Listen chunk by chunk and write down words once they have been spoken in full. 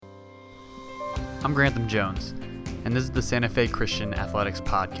I'm Grantham Jones, and this is the Santa Fe Christian Athletics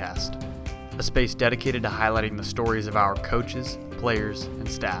Podcast, a space dedicated to highlighting the stories of our coaches, players, and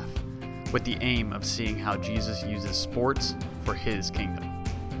staff, with the aim of seeing how Jesus uses sports for his kingdom.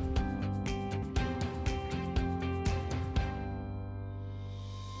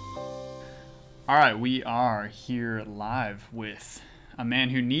 All right, we are here live with a man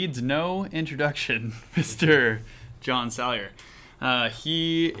who needs no introduction, Mr. John Salyer.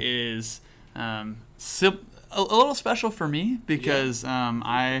 He is a little special for me because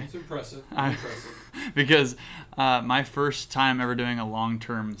It's impressive. because my first time ever doing a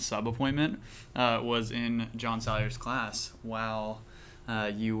long-term sub appointment was in John Salyer's class while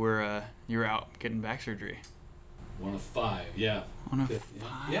you were out getting back surgery. One of five, yeah. One of Fifth,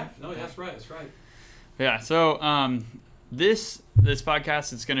 five? Yeah, no, that's right. Yeah, so this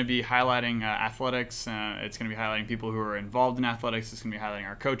podcast is going to be highlighting athletics. It's going to be highlighting people who are involved in athletics. It's going to be highlighting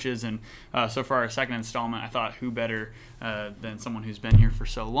our coaches. And so for our second installment, I thought who better than someone who's been here for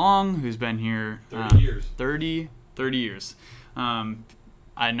so long, who's been here 30 years. 30 years.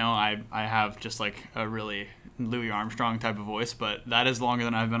 I know I have just like a really Louis Armstrong type of voice, but that is longer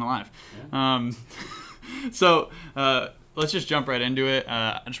than I've been alive. Yeah. So let's just jump right into it.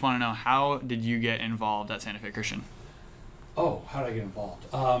 I just want to know, how did you get involved at Santa Fe Christian? Oh, how did I get involved?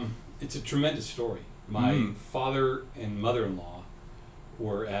 It's a tremendous story. My father and mother-in-law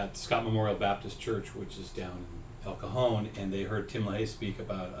were at Scott Memorial Baptist Church, which is down in El Cajon, and they heard Tim LaHaye speak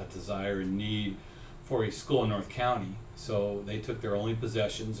about a desire and need for a school in North County. So they took their only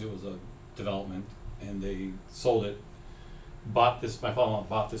possessions. It was a development, and they sold it. My father-in-law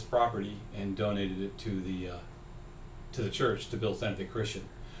bought this property and donated it to the church to build Santa Fe Christian.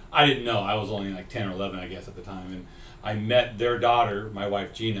 I didn't know. I was only like 10 or 11, I guess, at the time. And I met their daughter, my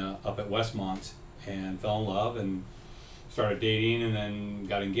wife Gina, up at Westmont and fell in love and started dating and then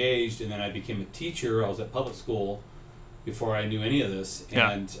got engaged. And then I became a teacher. I was at public school before I knew any of this.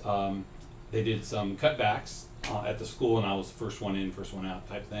 And they did some cutbacks at the school, and I was the first one in, first one out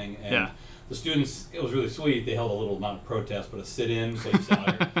type thing. And the students, it was really sweet. They held a little, not a protest, but a sit-in, save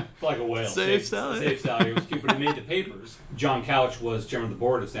Salyer. Felt like a whale. Save Salyer. Save Salyer. It was cute, but it made the papers. John Couch was chairman of the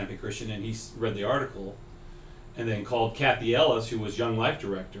board of Santa Fe Christian, and he read the article and then called Kathy Ellis, who was young life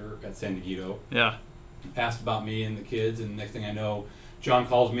director at San Diego. Yeah. Asked about me and the kids, and next thing I know, John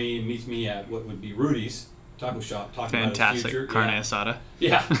calls me and meets me at what would be Rudy's taco shop, talking about his future. Carne asada.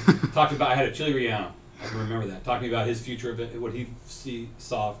 Yeah. Talked about, I had a chili relleno. I can remember that. Talking about his future, of what he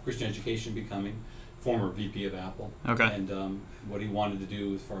saw Christian education becoming, former VP of Apple. Okay. And what he wanted to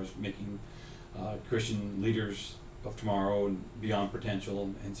do as far as making Christian leaders of tomorrow and beyond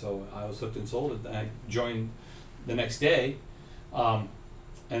potential. And so I was hooked and sold. I joined the next day. And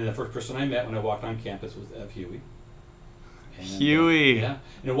the first person I met when I walked on campus was Ev Huey. And, Huey. Yeah.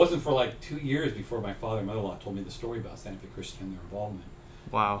 And it wasn't for like 2 years before my father and mother-in-law told me the story about Santa Fe Christian and their involvement.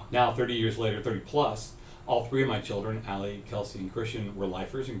 Wow. Now, 30 years later, 30 plus, all three of my children, Allie, Kelsey, and Christian, were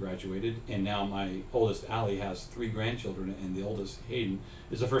lifers and graduated. And now my oldest, Allie, has 3 grandchildren, and the oldest, Hayden,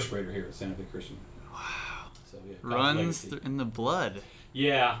 is a first grader here at Santa Fe Christian. Wow. So, yeah, Runs in the blood.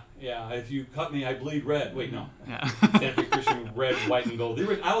 Yeah. If you cut me, I bleed red. Wait, no. Yeah. Santa Fe Christian, red, white, and gold.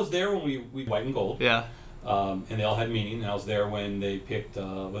 I was there when we white and gold. Yeah. And they all had meaning. And I was there when they picked,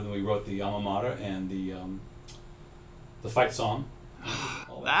 when we wrote the alma mater and the fight song.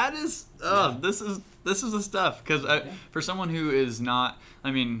 That is, this is the stuff, because for someone who is not,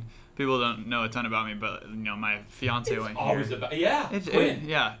 I mean, people don't know a ton about me, but you know, my fiance went here. Always about,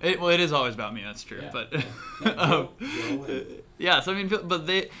 it is always about me. That's true, but So I mean, but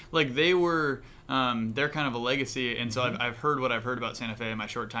they were, they're kind of a legacy, and so I've heard what I've heard about Santa Fe in my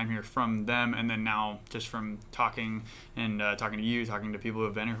short time here from them, and then now just from talking to you, talking to people who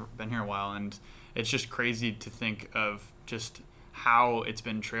have been here a while, and it's just crazy to think of just how it's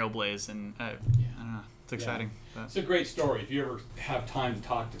been trailblazed, and I don't know, it's exciting. Yeah. It's a great story. If you ever have time to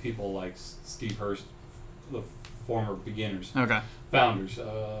talk to people like Steve Hurst, the former beginners, founders,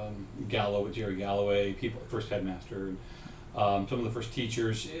 Jerry Galloway, people, first headmaster, and some of the first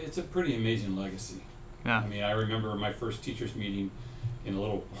teachers, it's a pretty amazing legacy. Yeah. I mean, I remember my first teachers meeting in a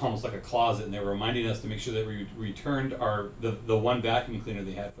little, almost like a closet, and they were reminding us to make sure that we returned the one vacuum cleaner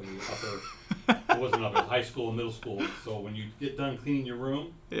they had for the upper. It wasn't up at high school and middle school. So when you get done cleaning your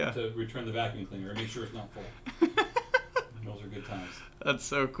room, to return the vacuum cleaner and make sure it's not full. Those are good times. That's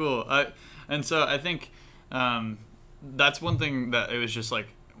so cool. And so I think that's one thing that it was just like,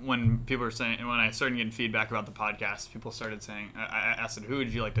 when people were saying, and when I started getting feedback about the podcast, people started saying, I asked them, who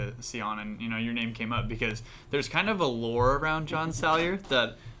would you like to see on? And, you know, your name came up because there's kind of a lore around John Salyer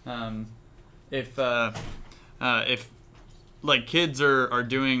that if like kids are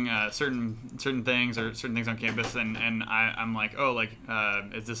doing certain things or certain things on campus, and I'm like, oh, like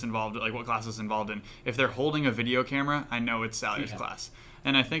is this involved? Like, what class is involved in? If they're holding a video camera, I know it's Salyer's class,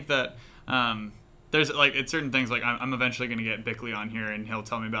 and I think that there's like it's certain things like I'm eventually going to get Bickley on here, and he'll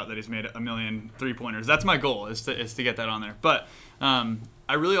tell me about that he's made 1 million 3-pointers. That's my goal is to get that on there. But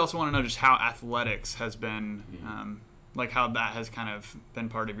I really also want to know just how athletics has been, like how that has kind of been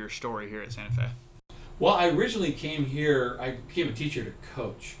part of your story here at Santa Fe. Well, I originally came here, I became a teacher to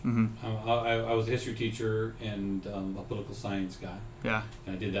coach. I was a history teacher and a political science guy. Yeah.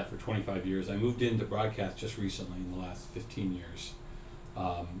 And I did that for 25 years. I moved into broadcast just recently in the last 15 years.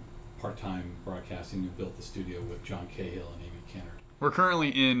 Part-time broadcasting, and built the studio with John Cahill and Amy Kennard. We're currently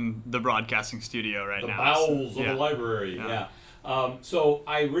in the broadcasting studio right now. The bowels of the library, so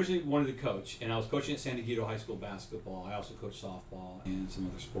I originally wanted to coach, and I was coaching at San Diego High School basketball. I also coached softball and some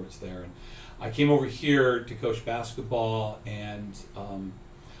other sports there. And I came over here to coach basketball, and I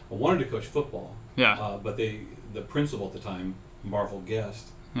wanted to coach football. Yeah. But the principal at the time, Marvel Guest,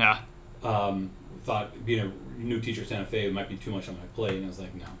 thought being a new teacher at Santa Fe might be too much on my plate, and I was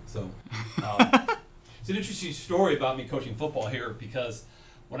like, no. So it's an interesting story about me coaching football here, because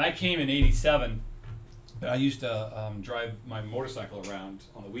when I came in '87, I used to drive my motorcycle around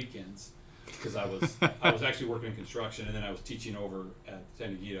on the weekends, because I was actually working in construction, and then I was teaching over at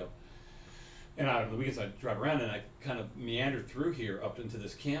San Diego. And on the weekends I'd drive around, and I kind of meandered through here up into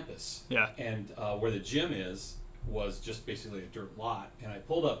this campus. Yeah. And where the gym was just basically a dirt lot. And I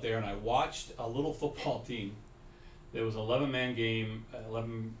pulled up there, and I watched a little football team. It was an 11-man game. It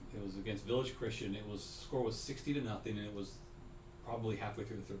was against Village Christian. Score was 60-0, and it was probably halfway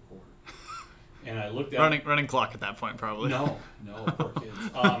through the third quarter. And I looked at running clock at that point, probably. No, poor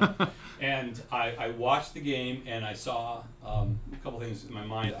kids. And I watched the game, and I saw a couple things in my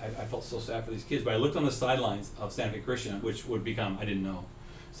mind. I felt so sad for these kids, but I looked on the sidelines of Santa Fe Christian, which would become, I didn't know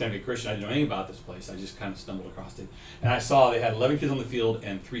Santa Fe Christian. I didn't know anything about this place. I just kind of stumbled across it. And I saw they had 11 kids on the field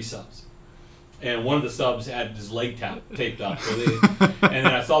and 3 subs. And one of the subs had his leg taped up. And then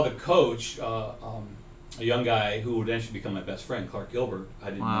I saw the coach, a young guy who would eventually become my best friend, Clark Gilbert. I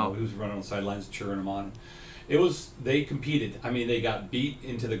didn't know. He was running on the sidelines, cheering him on. They competed. I mean, they got beat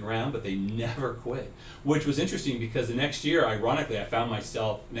into the ground, but they never quit, which was interesting because the next year, ironically,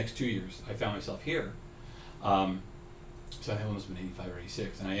 next 2 years, I found myself here. So I think it must have been 85 or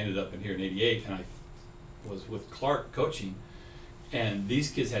 86, and I ended up in here in 88, and I was with Clark coaching, and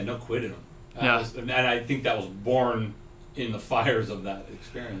these kids had no quit in them. And I think that was born in the fires of that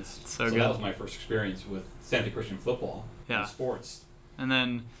experience. So that was my first experience with Santa Fe Christian football and sports. And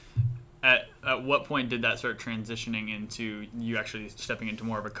then at what point did that start transitioning into you actually stepping into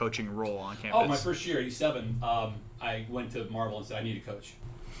more of a coaching role on campus? Oh, my first year, 87, I went to Marvel and said, I need a coach.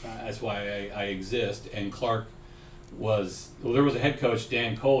 That's why I exist. And Clark there was a head coach,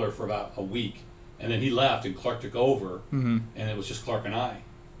 Dan Kohler, for about a week. And then he left, and Clark took over, and it was just Clark and I.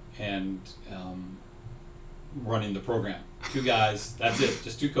 And running the program. 2 guys, that's it,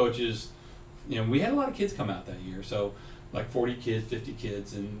 just 2 coaches. We had a lot of kids come out that year, so like 40 kids, 50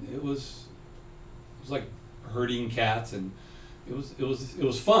 kids, and it was like herding cats, and it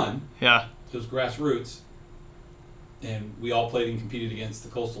was fun. Yeah. It was grassroots, and we all played and competed against the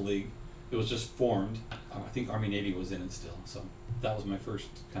Coastal League. It was just formed. I think Army Navy was in it still, so that was my first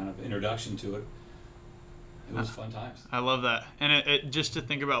kind of introduction to it. It was fun times. I love that, and it just to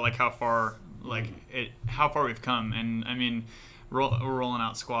think about like how far we've come, and I mean, we're rolling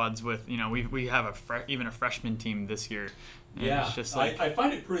out squads with we have even a freshman team this year. And it's just like, I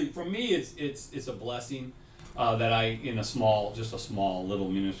find it pretty. For me, it's a blessing that I, in a small little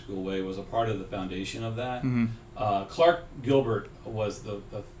minuscule way, was a part of the foundation of that. Clark Gilbert was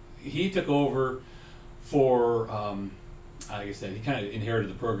he took over for like I said, he kind of inherited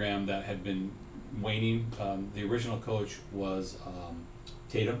the program that had been waning. The original coach was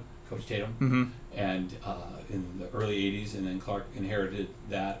Coach Tatum, and in the early 80s, and then Clark inherited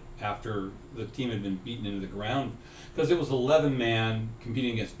that after the team had been beaten into the ground, because it was 11-man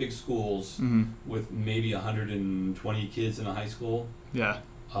competing against big schools with maybe 120 kids in a high school. Yeah.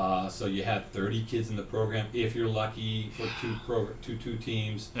 So you had 30 kids in the program, if you're lucky, for two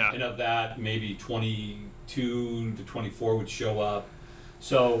teams. Yeah. And of that, maybe 22 to 24 would show up.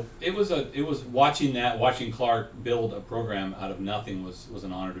 So it was watching Clark build a program out of nothing was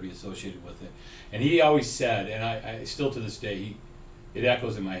an honor to be associated with it. And he always said, and I still to this day, it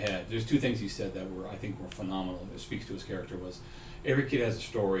echoes in my head. There's 2 things he said that I think were phenomenal. It speaks to his character. Was every kid has a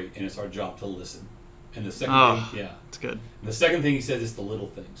story, and it's our job to listen. And the second thing, it's good. And the second thing he says is the little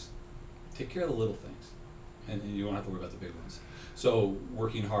things. Take care of the little things, and you won't have to worry about the big ones. So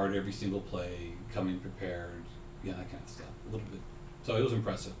working hard every single play, coming prepared, that kind of stuff, a little bit. So it was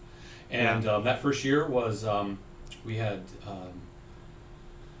impressive. And that first year was, we had,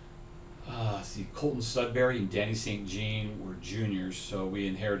 Colton Sudbury and Danny St. Jean were juniors, so we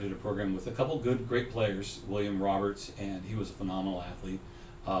inherited a program with a couple great players, William Roberts, and he was a phenomenal athlete.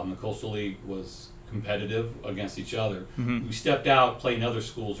 The Coastal League was competitive against each other. Mm-hmm. We stepped out, played in other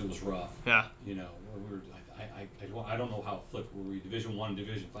schools, it was rough. Yeah. We were, I don't know how it flipped. Were we Division I,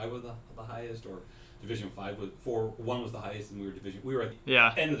 Division 5 was the highest, or Division 5 was 1 was the highest, and we were at the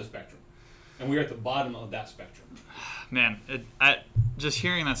end of the spectrum, and we were at the bottom of that spectrum. Man, just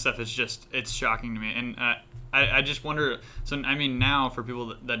hearing that stuff is it's shocking to me, and I just wonder. So I mean, now for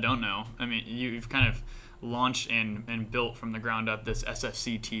people that don't know, I mean, you've kind of launched and built from the ground up this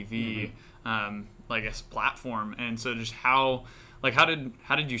SFCTV, I guess, platform, and so just how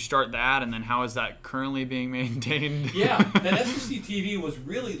did you start that, and then how is that currently being maintained? Yeah, and SFCTV was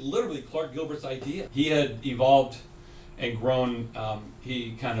really literally Clark Gilbert's idea. He had evolved and grown.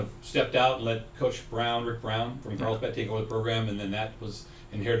 He kind of stepped out and let Coach Rick Brown from Carlsbad take over the program, and then that was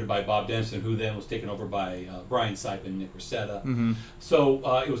inherited by Bob Denson, who then was taken over by Brian Sipe and Nick Rosetta. Mm-hmm.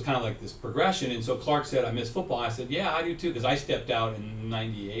 So it was kind of like this progression, and so Clark said, I miss football. I said, yeah, I do too, because I stepped out in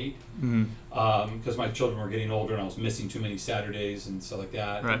 '98 because my children were getting older and I was missing too many Saturdays and stuff like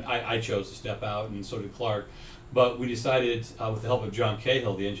that. Right. And I chose to step out, and so did Clark. But we decided, with the help of John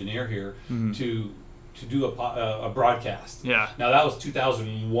Cahill, the engineer here, to do a broadcast. Yeah. Now that was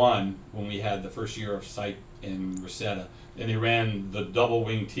 2001 when we had the first year of Sipe and Rosetta. And they ran the double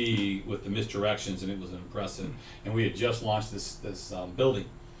wing T with the misdirections, and it was impressive. And we had just launched this building.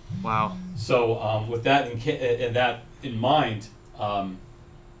 Wow. So with that in mind,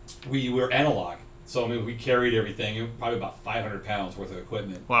 we were analog. So I mean, we carried everything, probably about 500 pounds worth of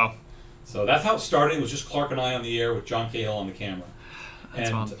equipment. Wow. So that's how it started. It was just Clark and I on the air with John Cahill on the camera.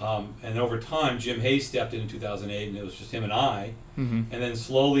 And over time, Jim Hayes stepped in 2008, and it was just him and I. Mm-hmm. And then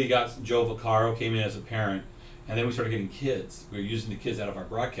slowly Joe Vaccaro came in as a parent. And then we started getting kids. We were using the kids out of our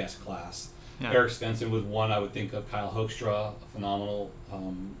broadcast class. Yeah. Eric Svensson was one I would think of. Kyle Hoekstra, a phenomenal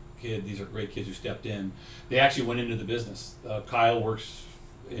kid. These are great kids who stepped in. They actually went into the business. Kyle works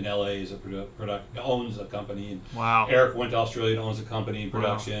in LA as owns a company. And wow. Eric went to Australia and owns a company in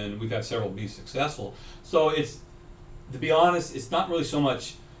production. Wow. We've got several be successful. So it's, to be honest, it's not really so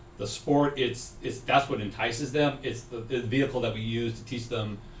much the sport. It's that's what entices them. It's the vehicle that we use to teach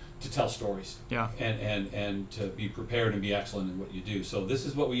them to tell stories, and to be prepared and be excellent in what you do. So this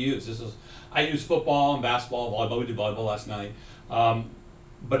is what we use. I use football and basketball, volleyball. We did volleyball last night,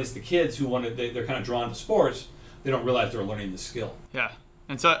 but it's the kids who they're kind of drawn to sports. They don't realize they're learning the skill. Yeah,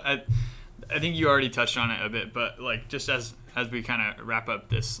 and so I think you already touched on it a bit, but like just as we kind of wrap up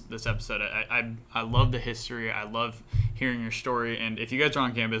this episode, I love the history. I love hearing your story, and if you guys are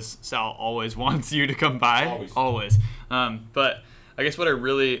on campus, Sal always wants you to come by. Always. But I guess what I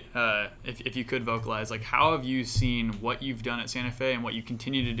really, if you could vocalize, like how have you seen what you've done at Santa Fe and what you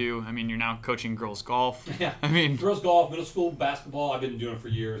continue to do? I mean, you're now coaching girls golf. Yeah. I mean, girls golf, middle school basketball. I've been doing it for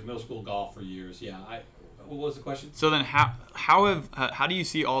years. Middle school golf for years. Yeah. What was the question? So then, how do you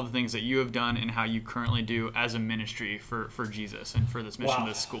see all the things that you have done and how you currently do as a ministry for Jesus and for this mission of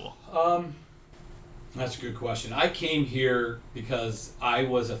this school? That's a good question. I came here because I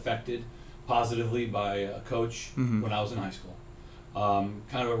was affected positively by a coach when I was in high school. Kind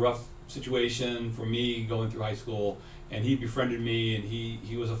of a rough situation for me going through high school, and he befriended me, and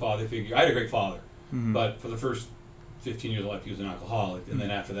he was a father figure. I had a great father, but for the first 15 years of life he was an alcoholic, and then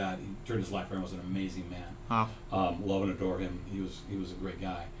after that he turned his life around. Was an amazing man. Love and adore him. He was a great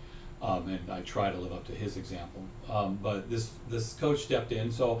guy, and I try to live up to his example. But this coach stepped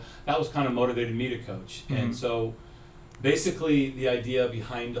in, so that was kind of motivated me to coach. And so basically the idea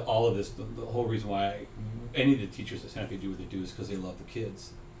behind all of this, the whole reason why any of the teachers at Santa Fe do what they do is because they love the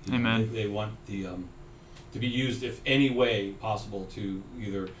kids. Amen. They want the to be used, if any way possible, to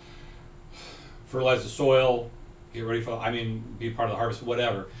either fertilize the soil, get ready for, be part of the harvest,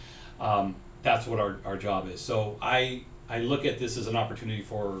 whatever. That's what our job is. So I look at this as an opportunity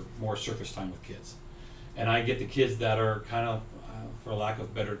for more surface time with kids. And I get the kids that are kind of, for lack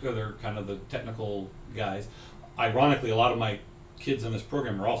of better, they're kind of the technical guys. Ironically, a lot of my kids in this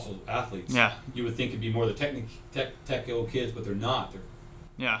program are also athletes. Yeah. You would think it'd be more the technical kids, but they're not.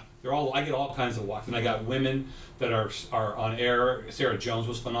 They're all. I get all kinds of walks, and I got women that are on air. Sarah Jones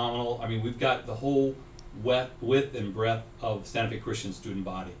was phenomenal. I mean, we've got the whole width and breadth of Santa Fe Christian student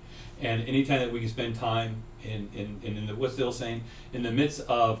body, and anytime that we can spend time in the, what's the old saying, in the midst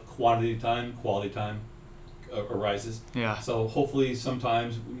of quality time arises. Yeah. So hopefully,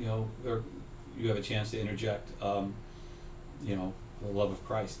 sometimes you have a chance to interject. The love of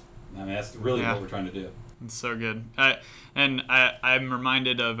Christ. I mean, that's really what we're trying to do. It's so good. I'm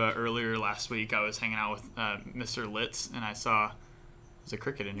reminded of earlier last week. I was hanging out with Mr. Litz, and I saw there's a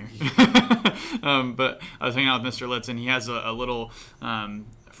cricket in here. But I was hanging out with Mr. Litz, and he has a little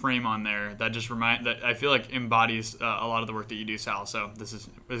frame on there that just that I feel like embodies a lot of the work that you do, Sal. So this is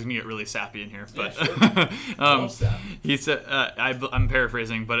gonna get really sappy in here, but Yeah, sure. he said I'm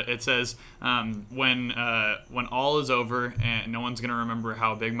paraphrasing, but it says when all is over and no one's gonna remember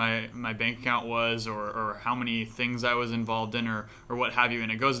how big my bank account was or how many things I was involved in or what have you,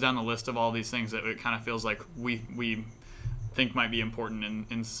 and it goes down the list of all these things that it kind of feels like we think might be important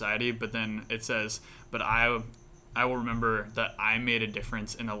in society, but then it says, but I will remember that I made a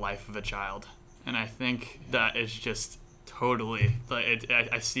difference in the life of a child. And I think that is just totally, like,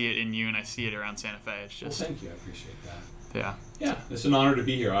 I see it in you and I see it around Santa Fe. It's just. Well, thank you. I appreciate that. Yeah. Yeah, it's an honor to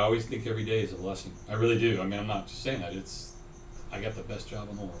be here. I always think every day is a blessing. I really do. I mean, I'm not just saying that. I got the best job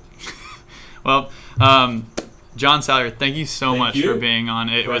in the world. Well, John Salyer, thank you so much for being on.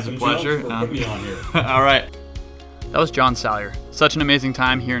 It was a pleasure. For putting me on here. All right. That was John Salyer. Such an amazing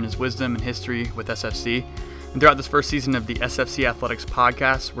time hearing his wisdom and history with SFC. And throughout this first season of the SFC Athletics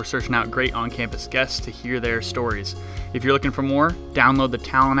podcast, we're searching out great on-campus guests to hear their stories. If you're looking for more, download the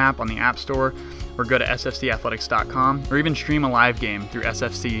Talent app on the App Store or go to sfcathletics.com or even stream a live game through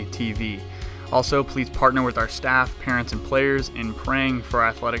SFCTV. Also, please partner with our staff, parents, and players in praying for our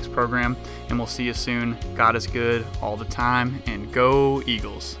athletics program, and we'll see you soon. God is good all the time, and go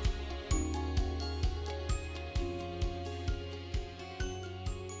Eagles.